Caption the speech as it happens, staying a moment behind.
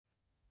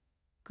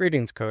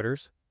Greetings,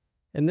 coders.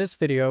 In this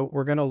video,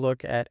 we're going to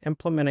look at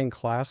implementing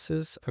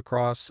classes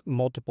across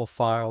multiple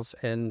files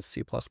in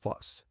C++.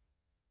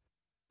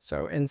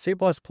 So in C++,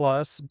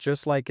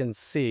 just like in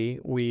C,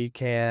 we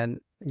can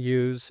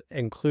use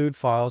include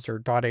files or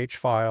 .h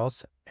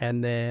files,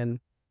 and then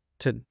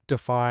to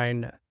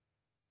define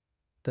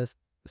the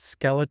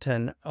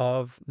skeleton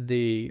of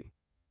the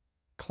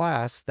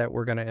class that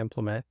we're going to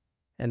implement,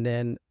 and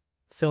then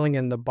filling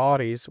in the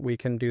bodies, we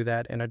can do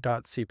that in a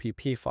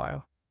 .cpp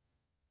file.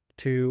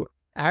 To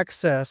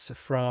access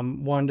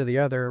from one to the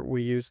other,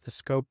 we use the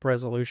scope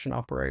resolution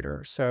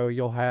operator. So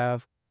you'll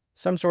have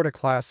some sort of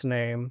class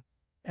name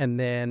and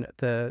then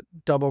the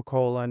double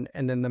colon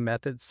and then the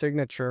method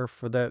signature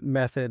for the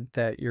method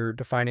that you're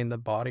defining the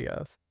body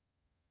of.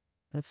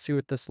 Let's see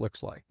what this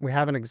looks like. We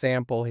have an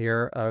example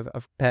here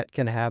of pet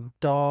can have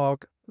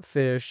dog,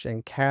 fish,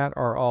 and cat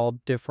are all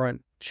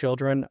different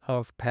children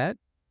of pet.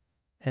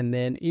 And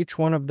then each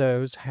one of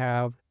those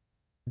have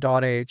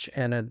 .h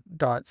and a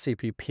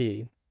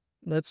 .cpp.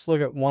 Let's look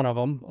at one of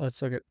them.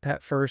 Let's look at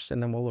pet first,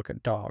 and then we'll look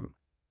at dog.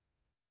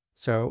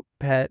 So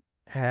pet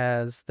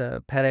has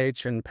the pet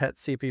h and pet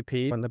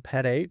cpp. On the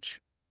pet h,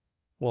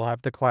 we'll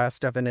have the class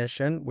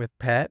definition with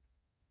pet,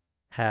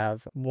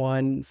 have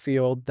one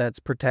field that's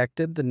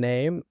protected, the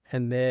name,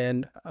 and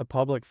then a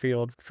public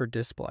field for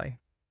display.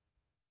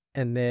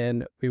 And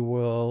then we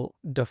will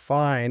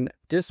define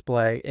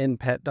display in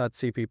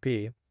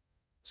pet.cpp.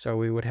 So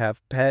we would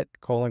have pet :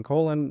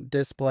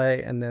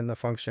 display, and then the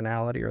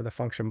functionality or the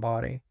function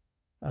body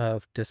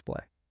of display.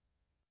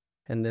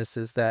 And this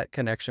is that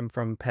connection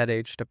from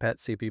pet_h to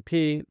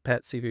pet_cpp.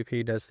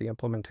 Pet_cpp does the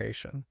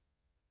implementation.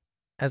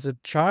 As a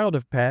child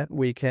of pet,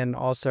 we can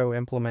also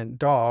implement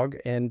dog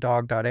in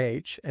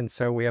dog.h. And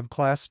so we have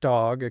class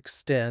dog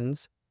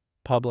extends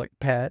public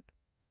pet.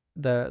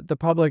 The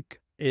public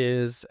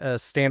is a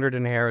standard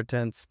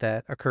inheritance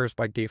that occurs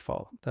by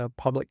default. The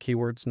public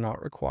keyword's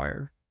not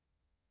required.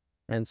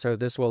 And so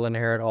this will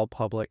inherit all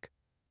public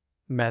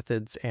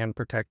methods and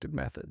protected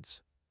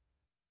methods.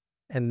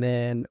 And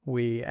then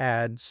we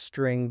add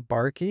string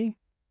Barky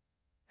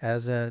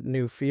as a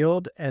new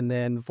field, and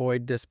then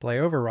void display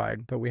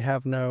override. But we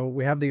have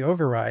the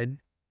override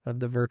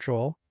of the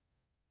virtual,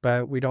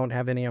 but we don't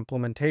have any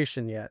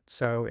implementation yet.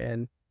 So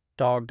in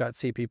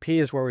dog.cpp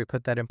is where we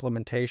put that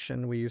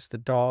implementation. We use the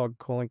dog :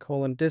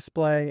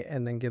 display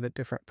and then give it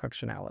different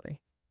functionality.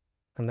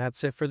 And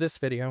that's it for this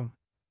video.